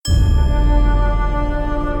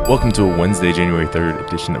Welcome to a Wednesday, January 3rd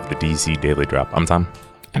edition of the DC Daily Drop. I'm Tom.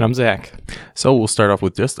 And I'm Zach. So we'll start off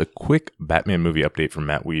with just a quick Batman movie update from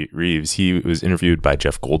Matt Reeves. He was interviewed by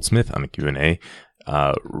Jeff Goldsmith on a Q&A.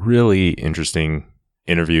 Really interesting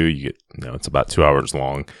interview. It's about 2 hours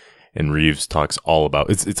long. And Reeves talks all about,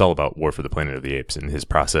 it's all about War for the Planet of the Apes and his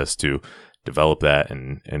process to develop that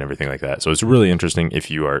and everything like that. So it's really interesting if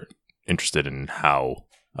you are interested in how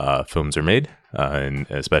films are made, and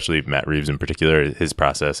especially Matt Reeves in particular, his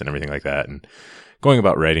process and everything like that, and going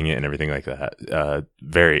about writing it and everything like that.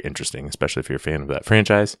 Very interesting, especially if you're a fan of that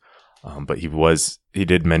franchise. But he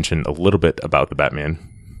did mention a little bit about the Batman,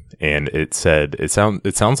 and it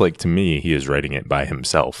sounds like to me he is writing it by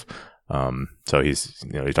himself. So he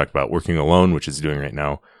talked about working alone, which he's doing right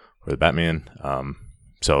now for the Batman.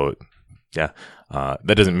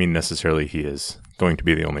 That doesn't mean necessarily he is going to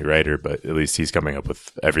be the only writer, but at least he's coming up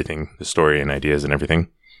with everything, the story and ideas and everything.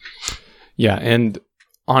 Yeah, and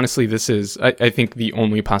honestly, this is, I think, the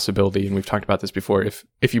only possibility, and we've talked about this before,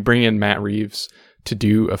 if you bring in Matt Reeves to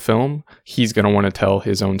do a film, he's going to want to tell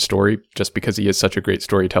his own story just because he is such a great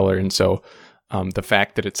storyteller. And so the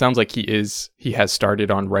fact that it sounds like he has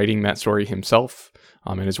started on writing that story himself,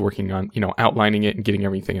 and is working on, outlining it and getting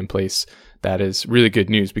everything in place, that is really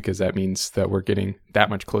good news, because that means that we're getting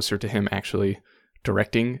that much closer to him actually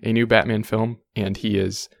directing a new Batman film, and he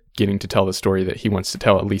is getting to tell the story that he wants to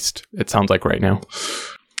tell, at least it sounds like right now.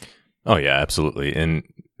 Oh yeah, absolutely. And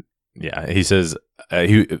yeah, he says,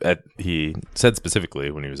 he said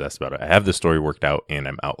specifically when he was asked about it, I have the story worked out and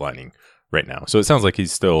I'm outlining right now. So it sounds like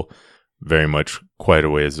he's still very much quite a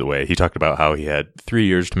ways away. He talked about how he had 3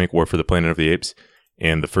 years to make War for the Planet of the Apes,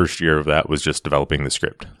 and the first year of that was just developing the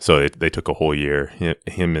script. So they took a whole year.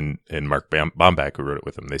 Him and Mark Bomback, who wrote it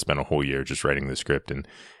with him, they spent a whole year just writing the script and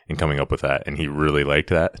coming up with that. And he really liked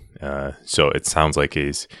that. So it sounds like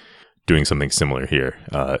he's doing something similar here.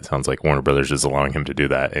 It sounds like Warner Brothers is allowing him to do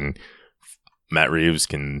that. And Matt Reeves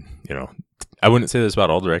can, I wouldn't say this about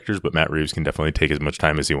all directors, but Matt Reeves can definitely take as much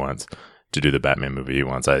time as he wants to do the Batman movie he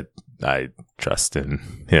wants. I trust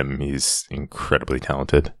in him. He's incredibly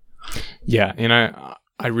talented. Yeah, and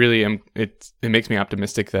I really am. It makes me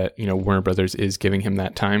optimistic that Warner Brothers is giving him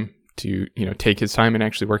that time to take his time and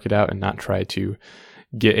actually work it out, and not try to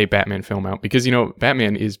get a Batman film out, because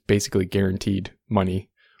Batman is basically guaranteed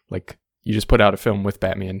money. Like, you just put out a film with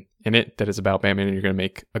Batman in it that is about Batman, and you're going to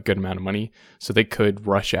make a good amount of money. So they could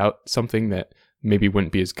rush out something that maybe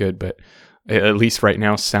wouldn't be as good, but at least right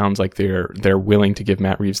now sounds like they're willing to give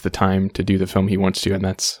Matt Reeves the time to do the film he wants to, and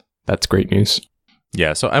that's great news.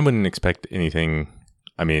 Yeah, so I wouldn't expect anything.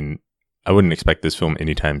 I mean, I wouldn't expect this film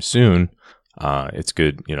anytime soon. It's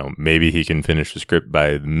good, maybe he can finish the script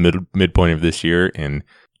by the midpoint of this year, and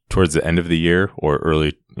towards the end of the year or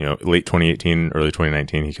early, late 2018, early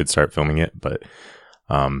 2019, he could start filming it. But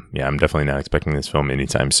I'm definitely not expecting this film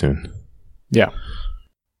anytime soon. Yeah.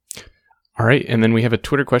 All right, and then we have a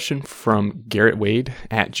Twitter question from Garrett Wade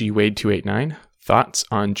at GWade289. Thoughts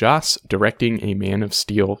on Joss directing a Man of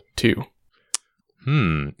Steel 2?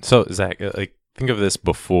 So Zach, think of this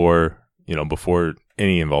before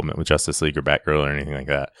any involvement with Justice League or Batgirl or anything like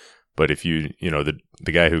that. But if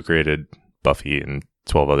the guy who created Buffy and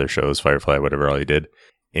 12 other shows, Firefly, whatever all he did,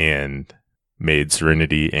 and made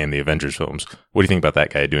Serenity and the Avengers films, what do you think about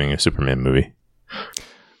that guy doing a Superman movie?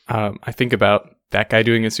 I think about that guy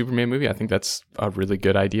doing a Superman movie. I think that's a really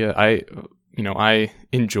good idea. I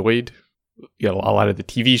enjoyed a lot of the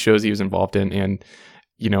TV shows he was involved in, and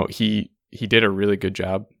he did a really good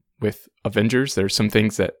job with Avengers. There's some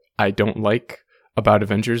things that I don't like about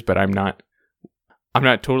Avengers, but I'm not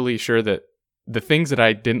totally sure that the things that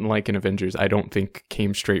I didn't like in Avengers, I don't think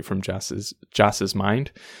came straight from Joss's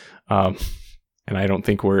mind. And I don't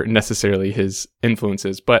think were necessarily his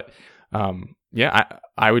influences, but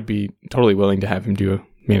I would be totally willing to have him do a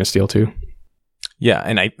Man of Steel 2. Yeah.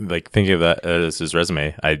 And I thinking of that as his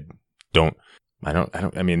resume. I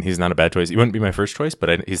mean, he's not a bad choice. He wouldn't be my first choice,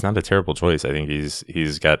 but he's not a terrible choice. I think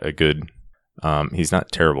he's got a good, he's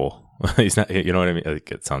not terrible. He's not, you know what I mean?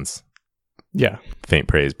 Like, it sounds faint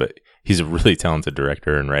praise, but he's a really talented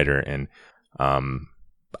director and writer. And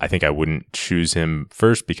I think I wouldn't choose him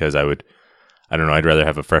first because I'd rather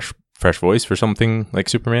have a fresh voice for something like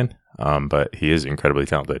Superman. But he is incredibly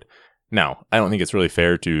talented. Now, I don't think it's really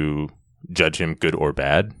fair to judge him good or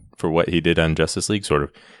bad for what he did on Justice League, sort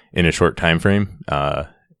of in a short time frame,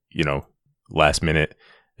 last minute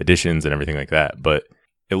additions and everything like that. But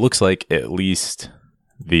it looks like at least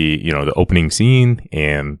the opening scene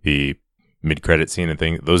and the mid-credit scene and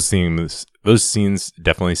things, those scenes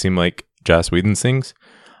definitely seem like Joss Whedon's things.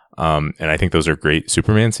 And I think those are great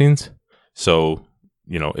Superman scenes. So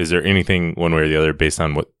is there anything one way or the other based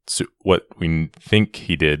on what we think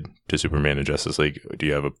he did to Superman in Justice League? Do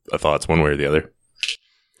you have a thoughts one way or the other?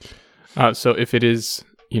 So if it is,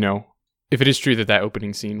 if it is true that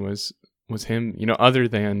opening scene was him, other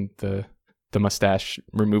than the mustache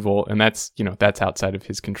removal, and that's outside of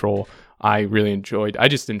his control, I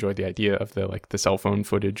just enjoyed the idea of the cell phone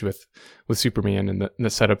footage with Superman and the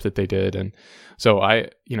setup that they did. And so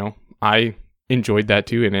I enjoyed that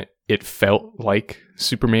too. And it felt like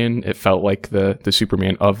Superman. It felt like the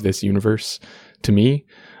Superman of this universe to me.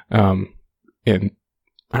 And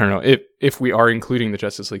I don't know, if we are including the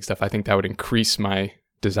Justice League stuff, I think that would increase my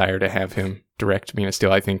desire to have him direct Man of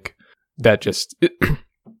Steel. I think that just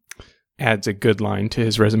adds a good line to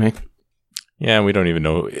his resume. Yeah, we don't even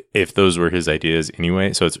know if those were his ideas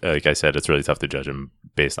anyway. So it's like I said, it's really tough to judge him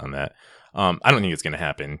based on that. I don't think it's going to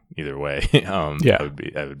happen either way. Yeah,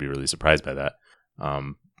 I would be really surprised by that.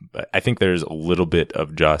 But I think there's a little bit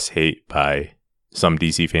of Joss hate by some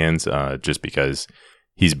DC fans, just because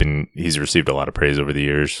he's received a lot of praise over the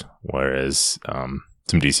years, whereas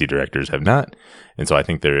some DC directors have not. And so I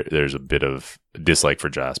think there's a bit of dislike for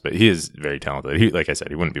Joss, but he is very talented. Like I said,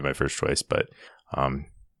 he wouldn't be my first choice, but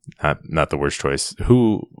not the worst choice.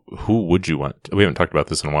 Who would you want? We haven't talked about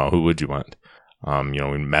this in a while. Who would you want?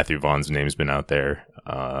 When Matthew Vaughn's name's been out there,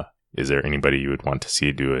 is there anybody you would want to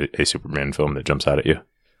see do a Superman film that jumps out at you?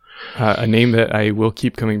 A name that I will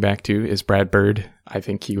keep coming back to is Brad Bird. I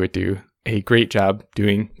think he would do a great job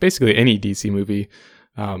doing basically any DC movie.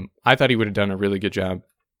 I thought he would have done a really good job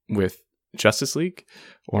with Justice League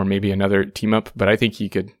or maybe another team up, but I think he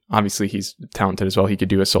could. Obviously, he's talented as well. He could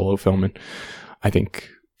do a solo film, and I think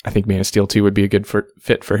Man of Steel 2 would be a good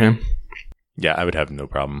fit for him. Yeah, I would have no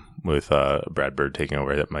problem with Brad Bird taking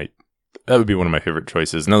over. That would be one of my favorite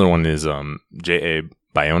choices. Another one is J.A.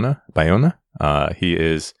 Bayona.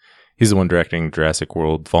 He's the one directing Jurassic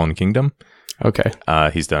World: Fallen Kingdom. Okay.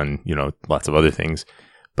 He's done lots of other things,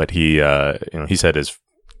 but he said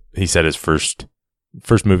his first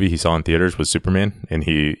movie he saw in theaters was Superman, and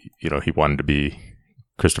he wanted to be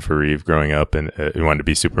Christopher Reeve growing up, and he wanted to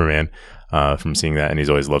be Superman from seeing that, and he's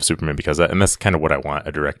always loved Superman because of that. And that's kind of what I want,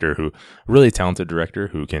 a really talented director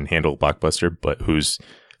who can handle blockbuster, but whose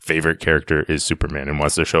favorite character is Superman and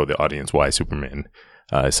wants to show the audience why Superman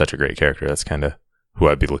is such a great character. That's kind of who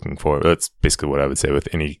I'd be looking for. That's basically what I would say with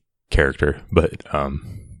any character, but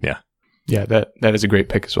yeah, that is a great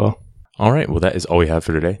pick as well. All right, well, that is all we have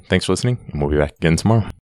for today. Thanks for listening, and we'll be back again tomorrow.